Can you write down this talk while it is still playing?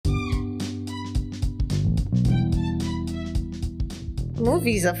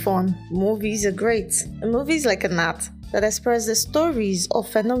Movies are fun. Movies are great. A movie is like an art that expresses the stories or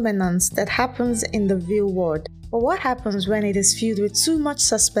phenomena that happens in the real world. But what happens when it is filled with too much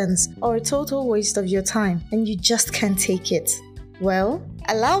suspense or a total waste of your time and you just can't take it? Well,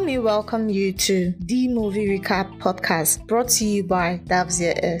 allow me welcome you to the Movie Recap Podcast, brought to you by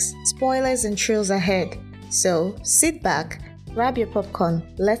Davzia X. Spoilers and thrills ahead. So sit back, grab your popcorn,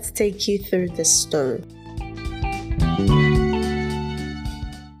 let's take you through this story.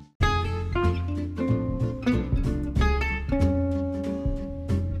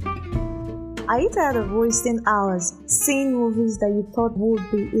 Are you tired of wasting hours seeing movies that you thought would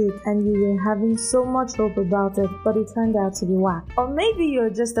be it and you were having so much hope about it, but it turned out to be whack? Or maybe you're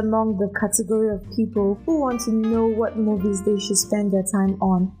just among the category of people who want to know what movies they should spend their time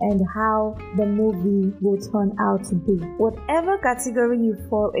on and how the movie will turn out to be. Whatever category you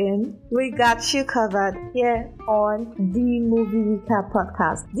fall in, we got you covered here on the Movie Recap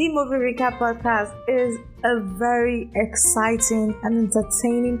Podcast. The Movie Recap Podcast is a very exciting and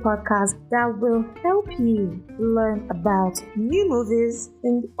entertaining podcast that will help you learn about new movies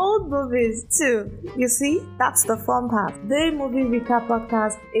and old movies too. You see, that's the fun part. The Movie Recap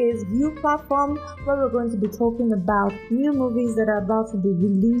Podcast is view platform where we're going to be talking about new movies that are about to be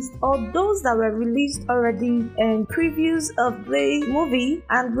released or those that were released already and previews of the movie,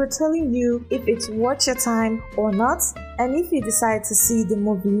 and we're telling you if it's worth your time or not, and if you decide to see the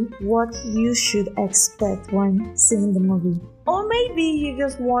movie, what you should expect when seeing the movie. Or maybe you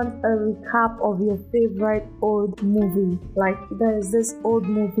just want a recap of your favorite old movie. Like there is this old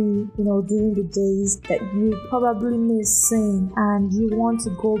movie, during the days that you probably miss seeing and you want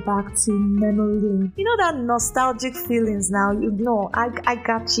to go back to memory lane. That nostalgic feelings now, I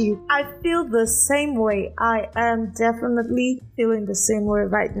got you. I feel the same way. I am definitely feeling the same way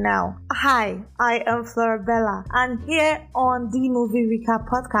right now. Hi, I am Florabella, and here on the Movie Recap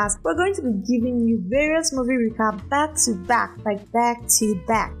Podcast, we're going to be giving you various movie recaps back to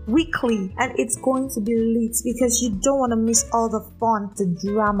back weekly, and it's going to be lit because you don't want to miss all the fun, the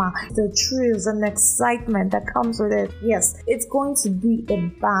drama, the thrills and excitement that comes with it. Yes, it's going to be a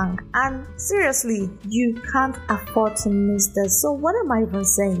bang, and seriously, you can't afford to miss this. So what am I even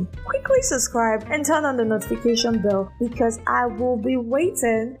saying? Quickly subscribe and turn on the notification bell, because I will be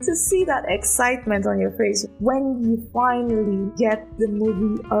waiting to see that excitement on your face when you finally get the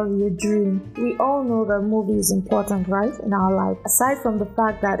movie of your dream. We all know that movie is important, right, in our life. Aside from the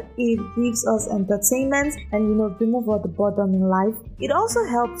fact that it gives us entertainment and remove all the boredom in life, it also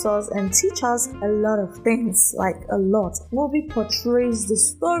helps us and teach us a lot of things, like a lot. Movie portrays the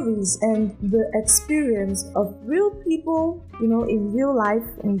stories and the experience of real people, in real life,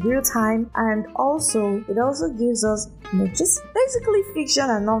 in real time, and it also gives us just basically fiction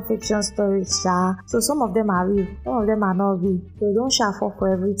and non-fiction stories. So some of them are real, some of them are not real. So don't fall for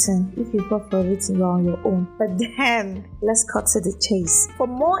everything. If you fall for everything, you're on your own. But then let's cut to the chase. For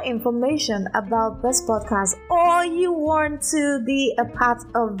more information about this podcast, or you want to be a part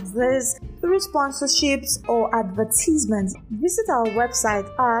of this through sponsorships or advertisements, visit our website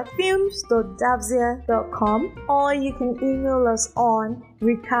at films.davzia.com, or you can email us on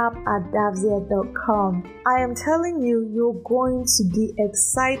recap@davzia.com. I am telling you, you're going to be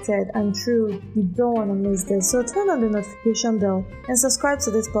excited and thrilled. You don't want to miss this. So turn on the notification bell and subscribe to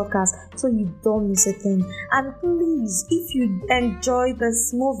this podcast so you don't miss a thing. And please, if you enjoy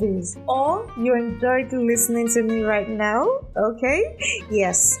these movies or you enjoyed listening to me right now, okay?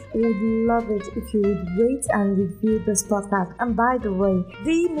 Yes, we would love it if you would rate and review this podcast. And by the way,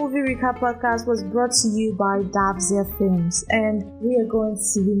 the Movie Recap Podcast was brought to you by Davzia Films, and we are going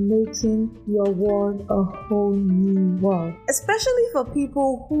to be making your world a whole new world. Especially for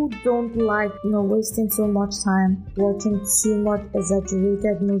people who don't like, wasting too much time watching too much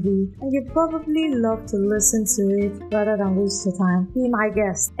exaggerated movie, and you probably love to listen to it rather than waste your time. Be my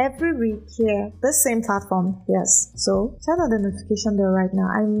guest every week here, the same platform. Yes, so turn on the notification bell right now.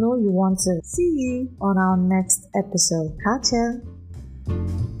 I know you want to. See you on our next episode. Catch ya.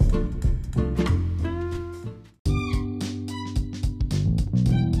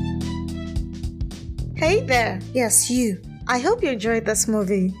 Hey there! Yes, you. I hope you enjoyed this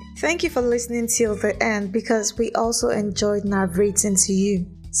movie. Thank you for listening till the end, because we also enjoyed narrating to you.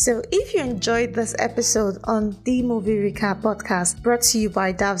 So if you enjoyed this episode on the Movie Recap Podcast brought to you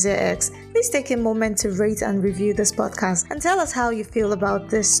by Davzia X, please take a moment to rate and review this podcast and tell us how you feel about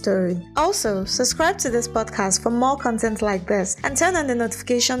this story. Also, subscribe to this podcast for more content like this and turn on the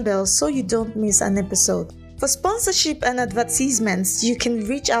notification bell so you don't miss an episode. For sponsorship and advertisements, you can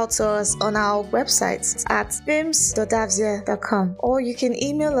reach out to us on our website at films.davzia.com, or you can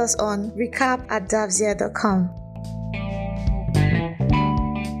email us on recap@davzia.com.